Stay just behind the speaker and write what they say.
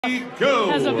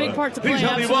Nico has a big part to play. Please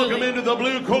help me welcome into the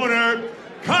blue corner,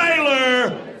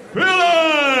 Kyler Phillips.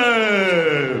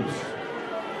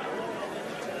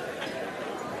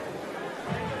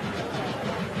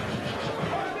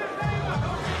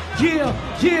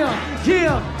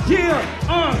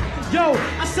 Yo,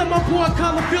 I said my boy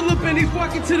Kyler Phillips and he's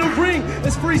walking to the ring.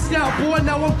 It's freestyle, boy,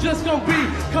 now I'm just gonna be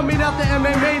coming out the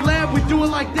MMA lab, we do it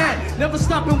like that. Never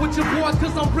stopping with your boy,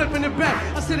 cause I'm ripping it back.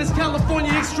 I said it's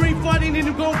California extreme fighting and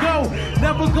you gon' go.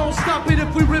 Never gon' stop it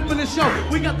if we ripping the show.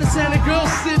 We got the Santa girl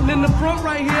sitting in the front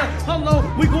right here. Hello,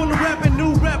 we gonna rap a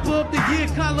new rapper of the year,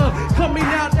 Kyler, coming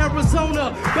out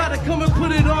Arizona. Gotta come and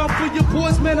put it on for your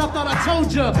boys, man, I thought I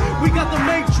told ya. We got the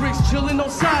Matrix chilling on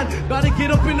side. Gotta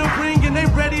get up in the ring and they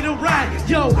ready to ride.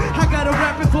 Yo, I gotta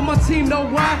rap it for my team, know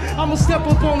why? I'ma step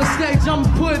up on the stage, I'm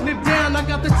putting it down. I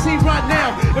got the team right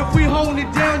now. If we holding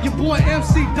it down, your boy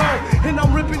MC Dog, and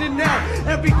I'm ripping it now.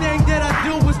 Everything that I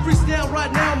do is freestyle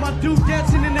right now. My dude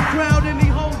dancing in the crowd and he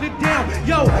holding it down.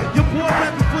 Yo, your boy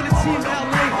rapping for the team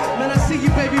LA. Man, I see you,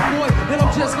 baby boy, and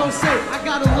I'm just gonna say, I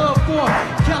got a love for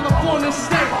California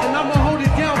State, and I'ma hold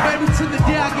it down, baby, till the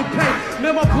day I get paid.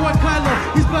 Man, my boy Kyler,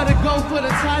 he's better go for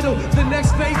the title. The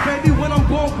next fake, baby, when I'm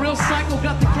going real psycho.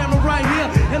 Got the camera right here,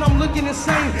 and I'm looking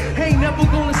insane. Ain't never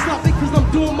gonna stop it, cause I'm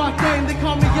doing my thing. They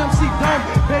call me MC Dome,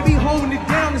 baby, holding it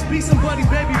down. It's be somebody,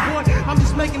 baby boy, I'm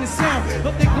just making it sound.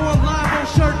 But they going live on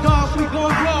Shirt Dog, we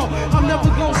going raw. I'm never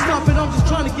gonna stop it, I'm just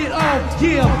trying to get off.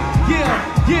 Yeah.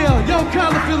 Yo,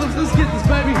 Kyler Phillips, let's get this,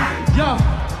 baby. Yo,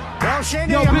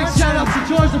 big shout out to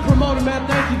George, the promoter, man.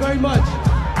 Thank you very much.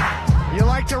 You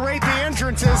like to rate the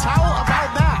entrances. How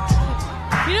about that?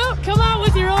 You know, come out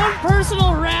with your own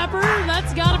personal rapper.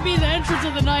 That's got to be the entrance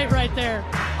of the night right there.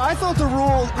 I thought the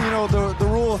rule, the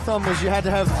rule of thumb was you had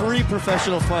to have 3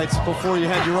 professional fights before you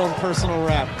had your own personal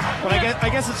rap. But I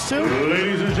guess it's 2.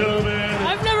 Ladies and gentlemen,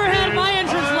 I've never had my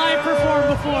entrance live performed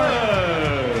before.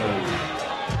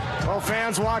 Well,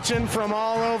 fans watching from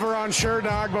all over on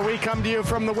Sherdog, but we come to you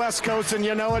from the West Coast, and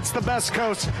you know it's the best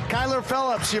coast. Kyler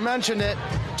Phillips, you mentioned it,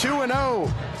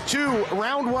 2-0. 2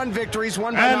 round 1 victories,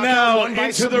 1 by and knockout, now 1 by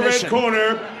into the red submission.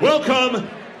 corner, welcome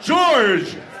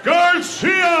George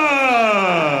Garcia.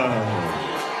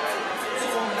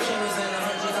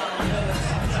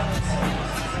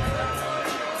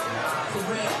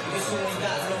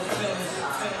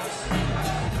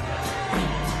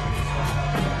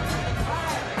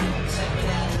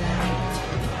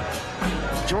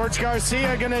 George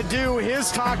Garcia gonna do his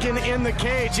talking in the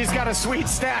cage. He's got a sweet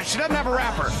stash. He doesn't have a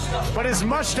rapper, but his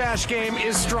mustache game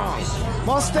is strong.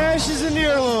 Mustaches and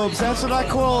earlobes, that's what I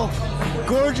call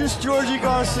gorgeous Georgie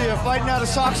Garcia, fighting out of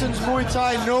Saxon's Muay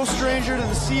Thai, no stranger to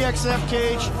the CXF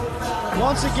cage.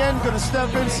 Once again, gonna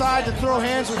step inside to throw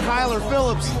hands with Kyler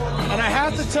Phillips. And I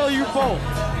have to tell you both,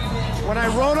 when I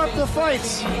wrote up the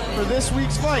fights for this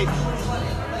week's fight,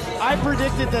 I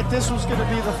predicted that this was gonna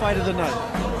be the fight of the night.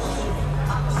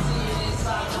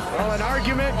 Well, an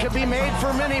argument could be made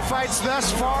for many fights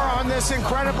thus far on this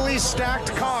incredibly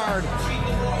stacked card.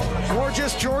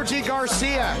 Gorgeous Georgie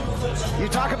Garcia. You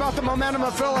talk about the momentum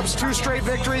of Phillips, 2 straight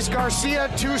victories. Garcia,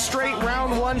 2 straight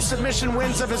round 1 submission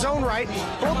wins of his own right,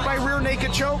 both by rear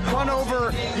naked choke, one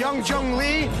over Young Jung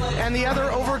Lee and the other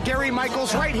over Gary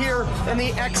Michaels right here in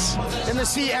the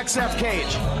CXF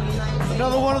cage.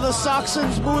 Another one of the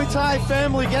Saxon's Muay Thai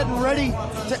family getting ready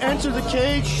to enter the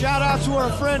cage. Shout out to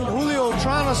our friend Julio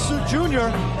Tranas Jr.,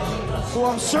 who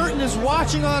I'm certain is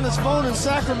watching on his phone in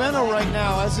Sacramento right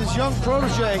now as his young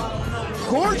protege.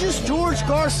 Gorgeous George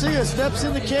Garcia steps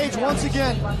in the cage once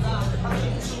again.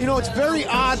 You know, it's very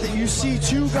odd that you see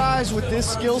 2 guys with this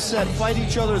skill set fight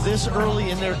each other this early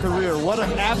in their career. What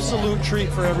an absolute treat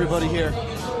for everybody here.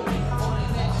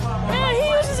 Yeah, he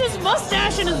uses his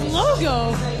mustache and his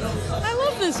logo. I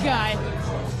love this guy.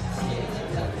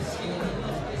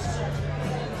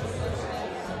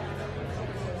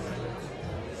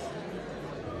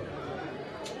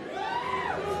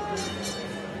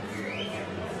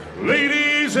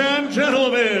 Ladies and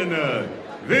gentlemen,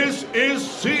 this is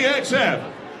CXF,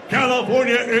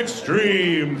 California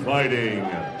Extreme Fighting.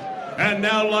 And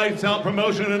now Lights Out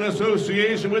Promotion in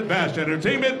association with Bash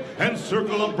Entertainment and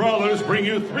Circle of Brawlers bring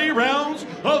you 3 rounds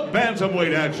of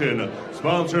bantamweight action,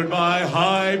 sponsored by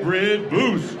Hybrid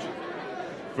Boost.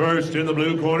 First in the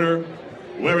blue corner,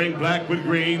 wearing black with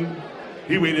green,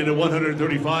 he weighed in at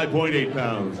 135.8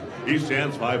 pounds. He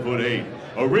stands 5'8".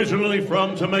 Originally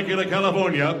from Temecula,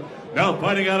 California, now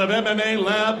fighting out of MMA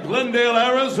Lab, Glendale,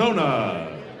 Arizona.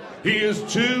 He is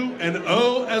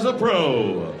 2-0 as a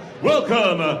pro.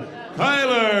 Welcome,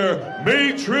 Kyler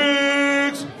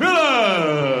Matrix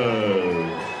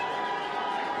Phillips.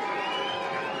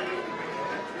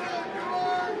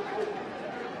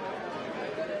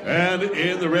 And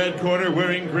in the red corner,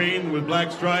 wearing green with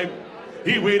black stripe,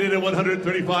 he weighed in at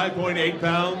 135.8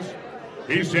 pounds.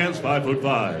 He stands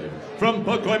 5'5". From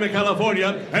Pacoima,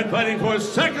 California, and fighting for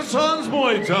Second Sons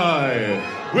Muay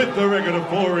Thai, with the record of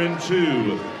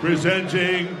 4-2,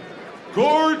 presenting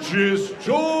Gorgeous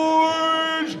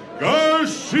George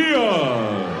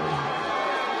Garcia.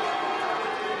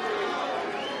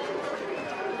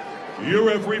 Your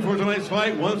referee for tonight's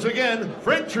fight, once again,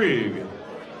 Fred Trigg.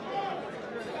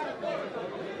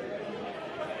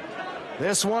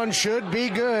 This one should be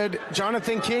good.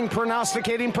 Jonathan King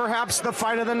prognosticating perhaps the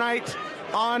fight of the night.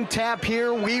 On tap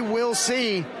here, we will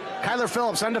see. Kyler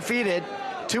Phillips undefeated,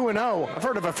 2-0. I've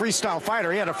heard of a freestyle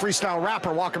fighter. He had a freestyle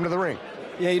rapper walk him to the ring.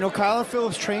 Yeah, you know, Kyler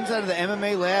Phillips trains out of the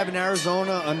MMA lab in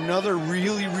Arizona, another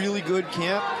really, really good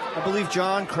camp. I believe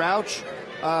John Crouch.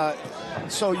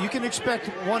 So you can expect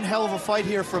one hell of a fight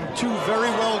here from two very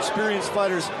well-experienced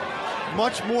fighters,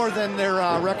 much more than their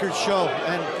records show,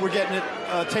 and we're getting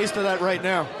a taste of that right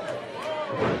now.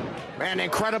 Man,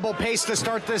 incredible pace to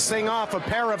start this thing off. A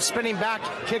pair of spinning back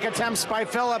kick attempts by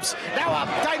Phillips. Now a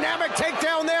dynamic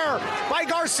takedown there by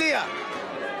Garcia.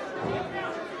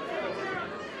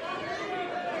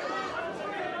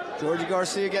 Georgie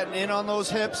Garcia getting in on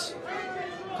those hips.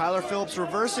 Kyler Phillips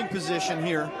reversing position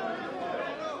here.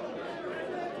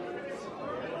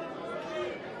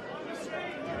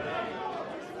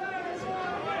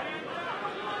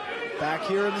 Back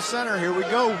here in the center, here we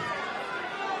go.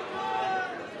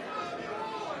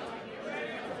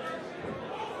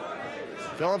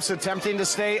 Phillips attempting to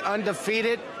stay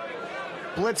undefeated.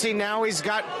 Blitzing now, he's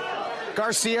got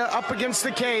Garcia up against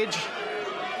the cage.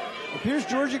 Appears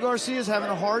Georgie Garcia is having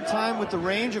a hard time with the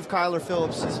range of Kyler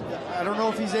Phillips. I don't know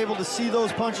if he's able to see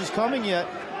those punches coming yet.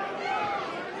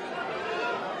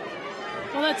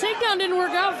 Well, that takedown didn't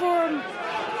work out for him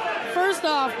first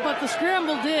off, but the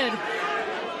scramble did.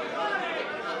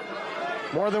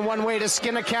 More than one way to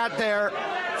skin a cat there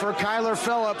for Kyler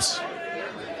Phillips.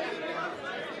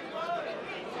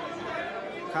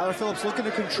 Kyler Phillips looking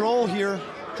to control here.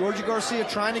 Georgie Garcia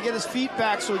trying to get his feet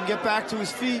back so he can get back to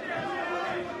his feet.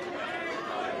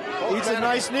 Eats a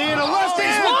nice knee and a left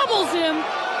hand. Wobbles him.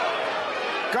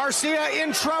 Garcia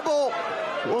in trouble.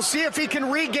 We'll see if he can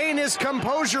regain his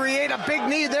composure. He ate a big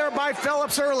knee there by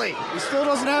Phillips early. He still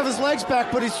doesn't have his legs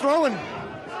back, but he's throwing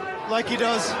like he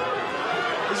does.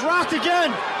 He's rocked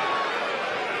again.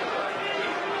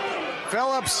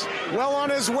 Phillips well on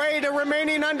his way to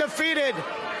remaining undefeated.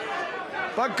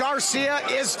 But Garcia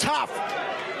is tough.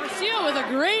 Garcia with a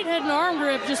great head and arm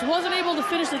grip just wasn't able to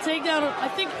finish the takedown, I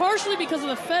think partially because of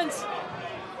the fence.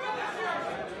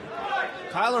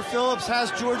 Kyler Phillips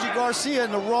has Georgie Garcia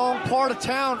in the wrong part of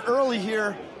town early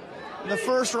here in the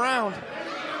first round.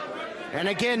 And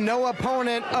again, no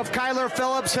opponent of Kyler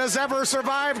Phillips has ever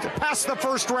survived past the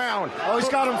first round. Oh, he's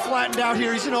got him flattened out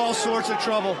here. He's in all sorts of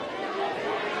trouble.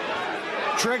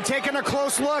 Trigg taking a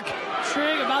close look.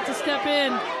 Trigg about to step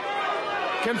in.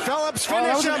 Can Phillips That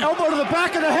finish was him? an elbow to the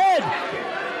back of the head.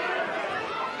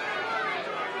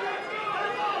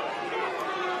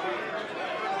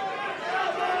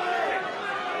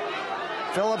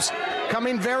 Phillips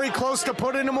coming very close to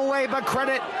putting him away, but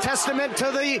testament to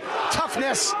the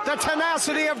toughness, the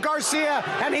tenacity of Garcia,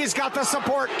 and he's got the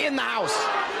support in the house.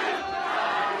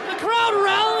 The crowd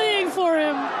rallying for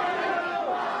him.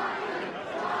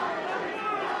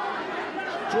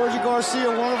 Georgie Garcia,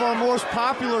 one of our most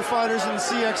popular fighters in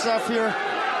CXF here,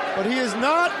 but he is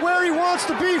not where he wants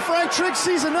to be. Frank Trigg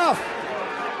sees enough.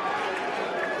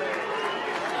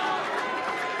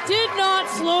 Did not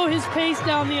slow his pace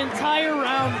down the entire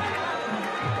round.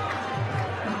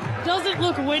 Doesn't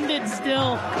look winded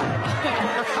still.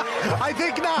 I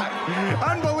think not.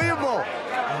 Unbelievable.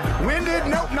 Winded,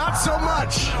 nope, not so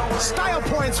much. Style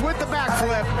points with the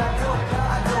backflip.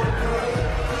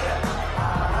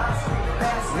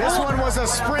 This one was a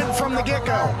sprint from the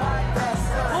get-go.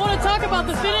 I want to talk about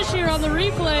the finish here on the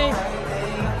replay.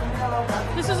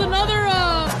 This is another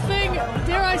thing,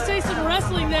 dare I say, some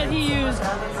wrestling that he used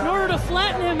in order to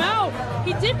flatten him out.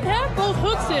 He didn't have both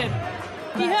hooks in.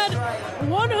 He had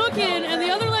one hook in, and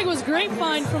the other leg was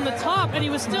grapevine from the top, and he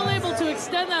was still able to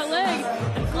extend that leg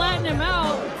and flatten him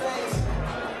out.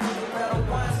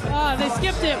 They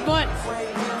skipped it, but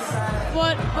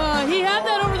he had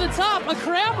that over the top, a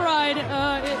crab ride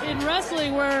in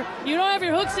wrestling where you don't have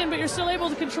your hooks in, but you're still able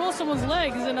to control someone's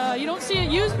legs, and you don't see it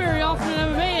used very often in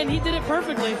MMA, and he did it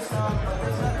perfectly.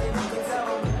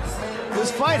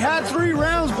 This fight had 3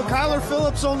 rounds, but Kyler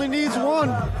Phillips only needs 1.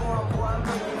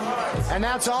 And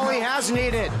that's all he has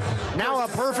needed. Now a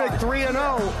perfect 3-0.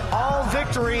 All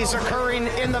victories occurring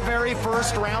in the very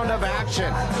first round of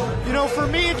action. You know, for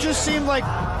me, it just seemed like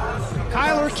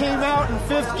Kyler came out in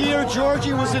 5th gear,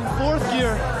 Georgie was in 4th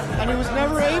gear, and he was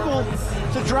never able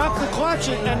to drop the clutch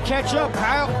and catch up.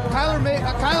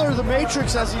 Kyler the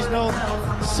Matrix, as he's known,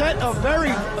 set a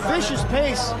very vicious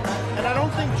pace, and I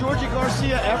don't think Georgie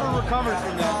Garcia ever recovered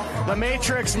from that. The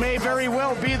Matrix may very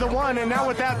well be the one, and now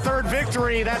with that 3rd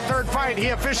victory, that 3rd fight, he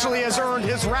officially has earned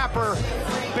his rapper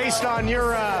based on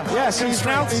your yes, he's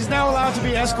now allowed to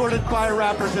be escorted by a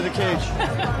rapper to the cage.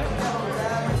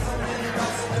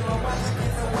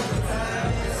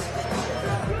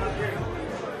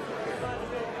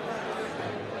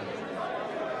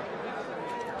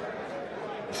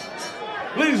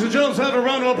 Ladies and gentlemen, have a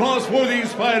round of applause for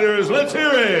these fighters. Let's hear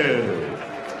it.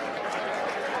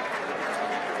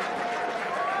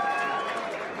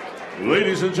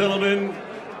 Ladies and gentlemen,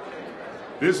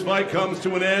 this fight comes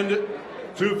to an end.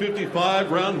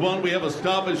 2:55, round 1. We have a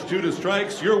stoppage due to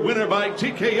strikes. Your winner by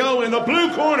TKO in the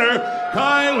blue corner,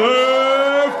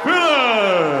 Kyler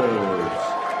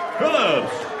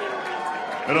Phillips.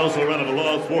 And also a round of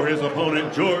applause for his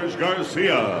opponent, George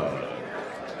Garcia.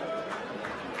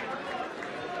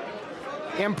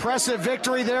 Impressive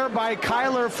victory there by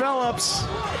Kyler Phillips.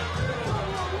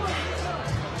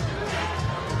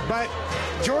 But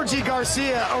Georgie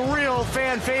Garcia, a real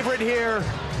fan favorite here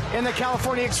in the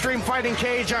California Extreme Fighting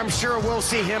Cage. I'm sure we'll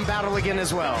see him battle again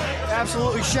as well.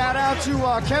 Absolutely. Shout out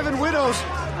to Kevin Widows,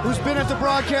 who's been at the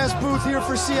broadcast booth here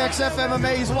for CXF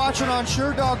MMA. He's watching on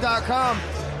SureDog.com,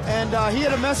 and he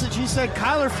had a message. He said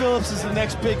Kyler Phillips is the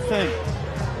next big thing.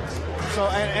 So,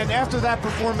 and after that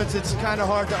performance, it's kind of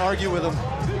hard to argue with him.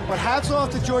 But hats off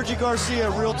to Georgie Garcia,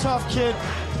 real tough kid.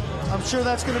 I'm sure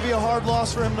that's going to be a hard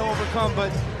loss for him to overcome,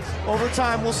 but over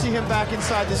time, we'll see him back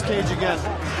inside this cage again.